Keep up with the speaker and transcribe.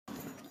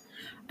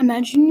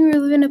Imagine you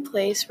live in a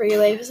place where your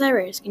life is at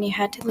risk and you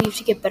had to leave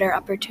to get better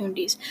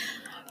opportunities.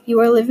 You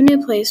are living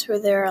in a place where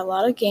there are a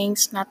lot of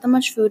gangs, not that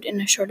much food,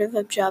 and a shortage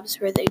of jobs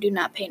where they do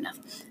not pay enough.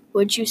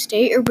 Would you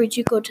stay or would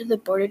you go to the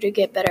border to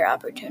get better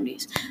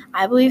opportunities?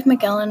 I believe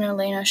Miguel and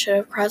Elena should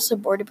have crossed the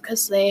border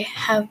because they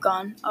have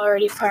gone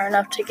already far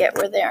enough to get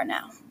where they are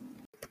now.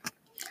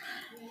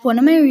 One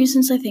of my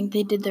reasons I think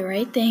they did the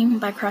right thing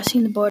by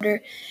crossing the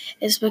border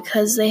is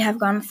because they have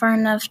gone far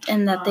enough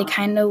and that they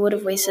kind of would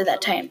have wasted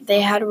that time. They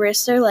had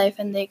risked their life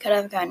and they could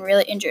have gotten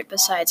really injured.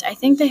 Besides, I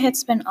think they had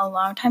spent a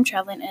long time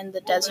traveling in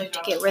the desert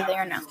to get where they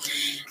are now.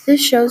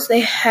 This shows they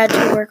had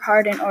to work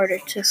hard in order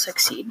to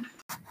succeed.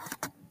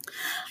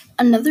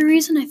 Another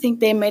reason I think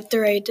they made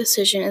the right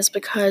decision is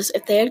because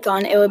if they had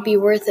gone, it would be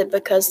worth it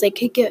because they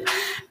could get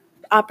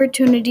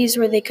opportunities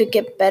where they could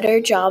get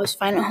better jobs,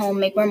 find a home,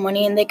 make more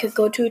money, and they could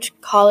go to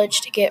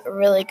college to get a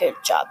really good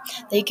job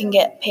they can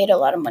get paid a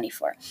lot of money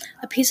for.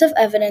 A piece of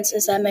evidence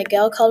is that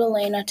Miguel called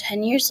Elena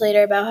 10 years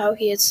later about how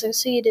he had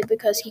succeeded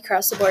because he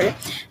crossed the border.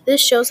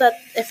 This shows that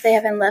if they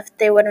hadn't left,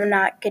 they would have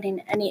not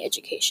getting any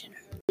education.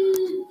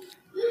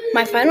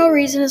 My final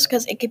reason is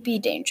because it could be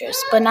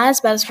dangerous, but not as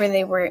bad as where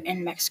they were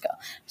in Mexico.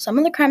 Some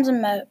of the crimes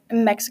in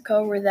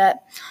Mexico were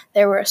that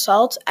there were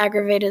assaults,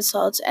 aggravated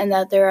assaults, and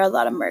that there are a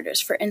lot of murders.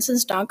 For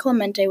instance, Don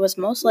Clemente was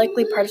most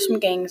likely part of some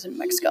gangs in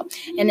Mexico,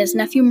 and his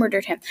nephew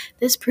murdered him.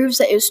 This proves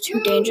that it was too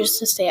dangerous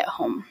to stay at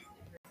home.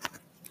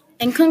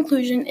 In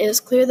conclusion, it is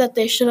clear that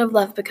they should have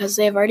left because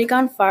they have already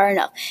gone far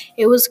enough.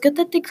 It was good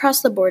that they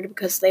crossed the border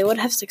because they would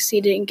have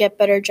succeeded and get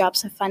better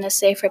jobs and find a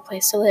safer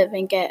place to live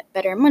and get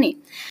better money.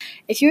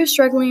 If you're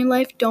struggling in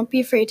life, don't be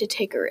afraid to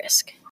take a risk.